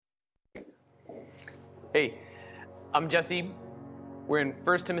Hey, I'm Jesse. We're in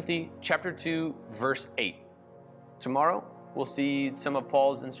 1 Timothy chapter 2, verse 8. Tomorrow, we'll see some of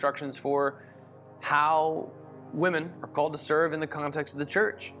Paul's instructions for how women are called to serve in the context of the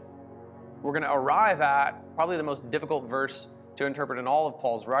church. We're going to arrive at probably the most difficult verse to interpret in all of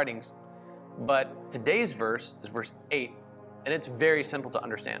Paul's writings. But today's verse is verse 8, and it's very simple to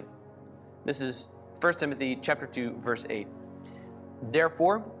understand. This is 1 Timothy chapter 2, verse 8.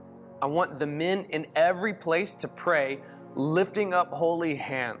 Therefore, I want the men in every place to pray, lifting up holy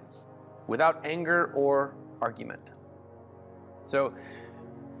hands, without anger or argument. So,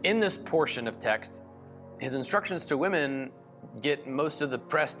 in this portion of text, his instructions to women get most of the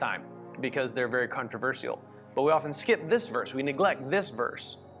press time because they're very controversial. But we often skip this verse. We neglect this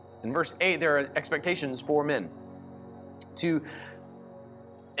verse. In verse 8, there are expectations for men to,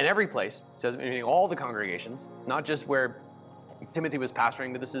 in every place, it says, meaning all the congregations, not just where Timothy was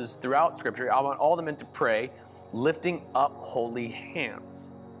pastoring, but this is throughout Scripture. I want all the men to pray, lifting up holy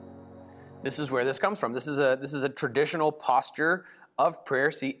hands. This is where this comes from. This is a traditional posture of prayer.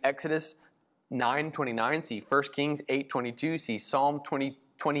 See Exodus 9:29. See 1 Kings 8:22. See Psalm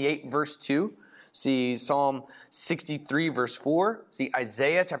 28 verse 2. See Psalm 63 verse 4. See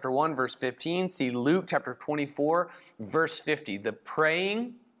Isaiah chapter 1 verse 15. See Luke chapter 24 verse 50. The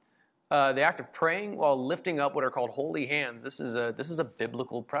act of praying while lifting up what are called holy hands. This is a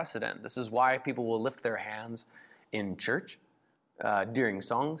biblical precedent. This is why people will lift their hands in church, during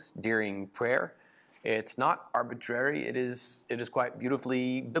songs, during prayer. It's not arbitrary. It is quite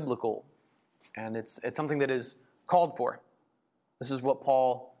beautifully biblical, and it's something that is called for. This is what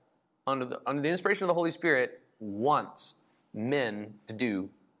Paul, under the inspiration of the Holy Spirit, wants men to do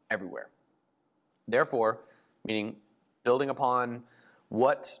everywhere. Therefore, meaning building upon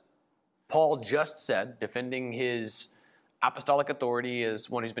what Paul just said, defending his apostolic authority as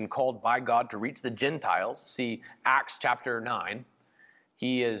one who's been called by God to reach the Gentiles. See Acts chapter 9.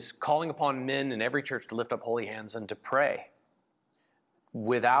 He is calling upon men in every church to lift up holy hands and to pray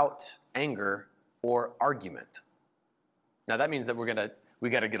without anger or argument. Now that means that we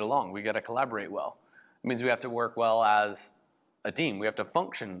got to get along. We got to collaborate well. It means we have to work well as a team. We have to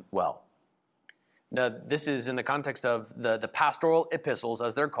function well. Now, this is in the context of the pastoral epistles,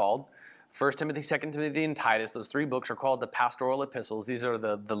 as they're called. 1 Timothy, 2 Timothy, and Titus, those three books are called the pastoral epistles. These are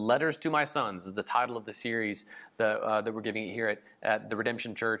the letters to my sons, is the title of the series that we're giving it here at the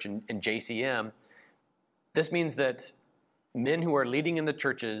Redemption Church and JCM. This means that men who are leading in the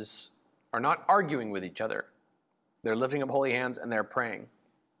churches are not arguing with each other. They're lifting up holy hands and they're praying.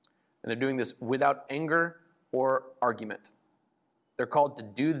 And they're doing this without anger or argument. They're called to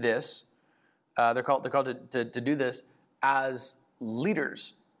do this. They're called to do this as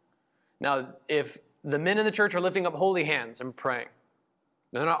leaders. Now, if the men in the church are lifting up holy hands and praying,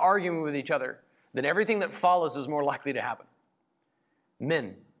 they're not arguing with each other, then everything that follows is more likely to happen.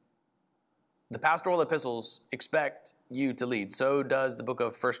 Men, the pastoral epistles expect you to lead. So does the book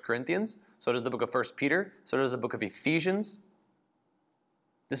of 1 Corinthians. So does the book of 1 Peter. So does the book of Ephesians.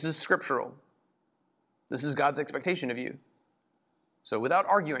 This is scriptural. This is God's expectation of you. So without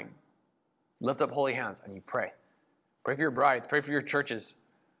arguing, lift up holy hands and you pray. Pray for your brides. Pray for your churches.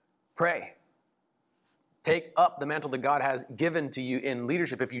 Pray. Take up the mantle that God has given to you in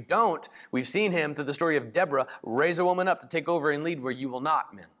leadership. If you don't, we've seen him through the story of Deborah raise a woman up to take over and lead where you will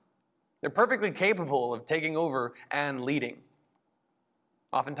not, men. They're perfectly capable of taking over and leading.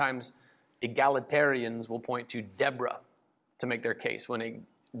 Oftentimes, egalitarians will point to Deborah to make their case, when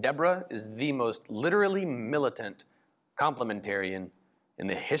Deborah is the most literally militant complementarian in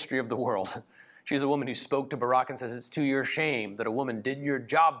the history of the world. She's a woman who spoke to Barak and says, it's to your shame that a woman did your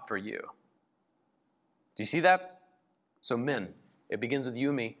job for you. Do you see that? So men, it begins with you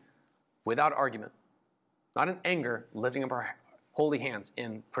and me, without argument, not in anger, lifting up our holy hands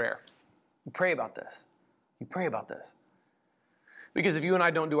in prayer. You pray about this. You pray about this. Because if you and I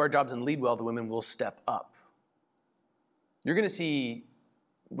don't do our jobs and lead well, the women will step up. You're going to see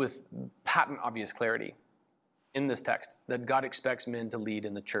with patent obvious clarity in this text that God expects men to lead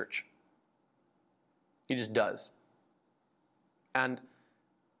in the church. He just does. And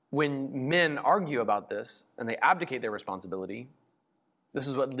when men argue about this and they abdicate their responsibility, this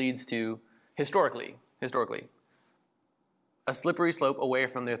is what leads to, historically, a slippery slope away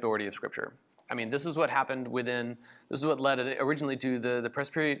from the authority of Scripture. I mean, this is what happened this is what led originally to the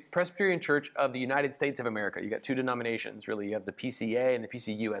Presbyterian Church of the United States of America. You got two denominations, really. You have the PCA and the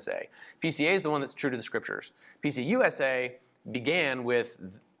PCUSA. PCA is the one that's true to the Scriptures. PCUSA began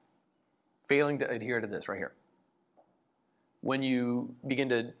with failing to adhere to this right here. When you begin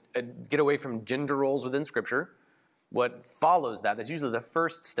to get away from gender roles within Scripture, what follows that's usually the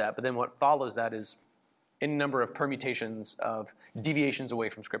first step, but then what follows that is any number of permutations of deviations away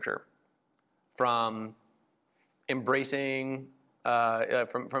from Scripture, from embracing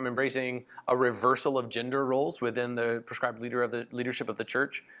from embracing a reversal of gender roles within the prescribed leadership of the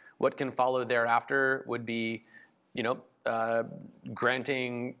church. What can follow thereafter would be,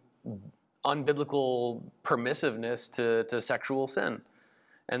 granting unbiblical permissiveness to sexual sin,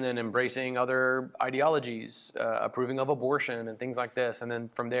 and then embracing other ideologies, approving of abortion and things like this. And then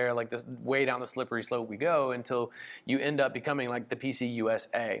from there, like this, way down the slippery slope we go until you end up becoming like the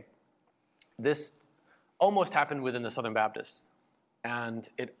PCUSA. This almost happened within the Southern Baptists, and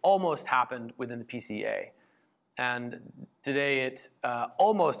it almost happened within the PCA. And today it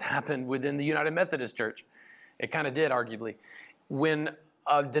almost happened within the United Methodist Church. It kind of did, arguably. When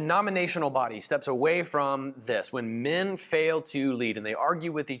a denominational body steps away from this, when men fail to lead and they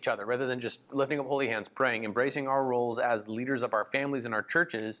argue with each other rather than just lifting up holy hands, praying, embracing our roles as leaders of our families and our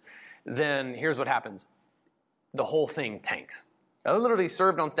churches, then here's what happens. The whole thing tanks. I literally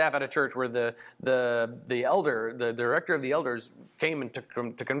served on staff at a church where the elder, the director of the elders, came and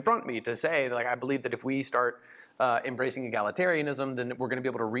to confront me to say, like, I believe that if we start embracing egalitarianism, then we're going to be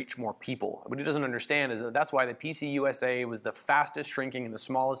able to reach more people. What he doesn't understand is that that's why the PCUSA was the fastest shrinking and the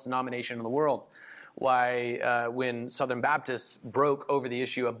smallest denomination in the world. Why, when Southern Baptists broke over the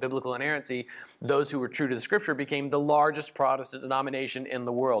issue of biblical inerrancy, those who were true to the Scripture became the largest Protestant denomination in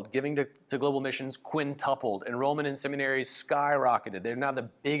the world. Giving to global missions quintupled. Enrollment in seminaries skyrocketed. They're now the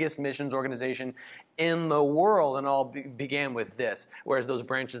biggest missions organization in the world, and all began with this. Whereas those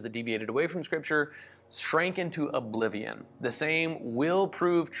branches that deviated away from Scripture shrank into oblivion. The same will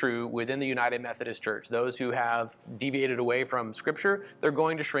prove true within the United Methodist Church. Those who have deviated away from Scripture, they're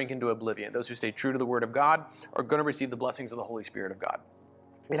going to shrink into oblivion. Those who stay true to the Word of God are going to receive the blessings of the Holy Spirit of God.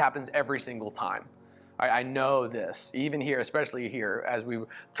 It happens every single time. I know this, even here, especially here, as we were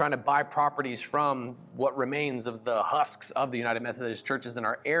trying to buy properties from what remains of the husks of the United Methodist churches in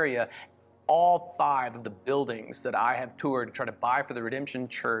our area. All 5 of the buildings that I have toured to try to buy for the Redemption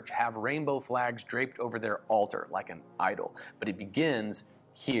Church have rainbow flags draped over their altar like an idol. But it begins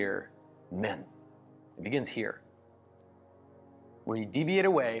here, men. It begins here. When you deviate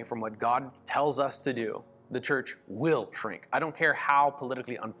away from what God tells us to do, the church will shrink. I don't care how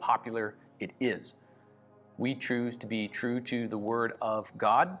politically unpopular it is. We choose to be true to the Word of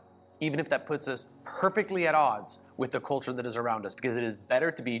God, even if that puts us perfectly at odds with the culture that is around us, because it is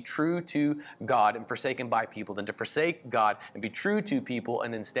better to be true to God and forsaken by people than to forsake God and be true to people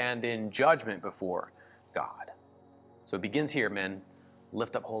and then stand in judgment before God. So it begins here, men.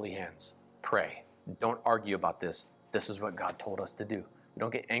 Lift up holy hands. Pray. Don't argue about this. This is what God told us to do. We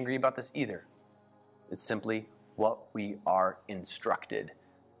don't get angry about this either. It's simply what we are instructed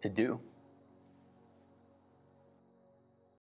to do.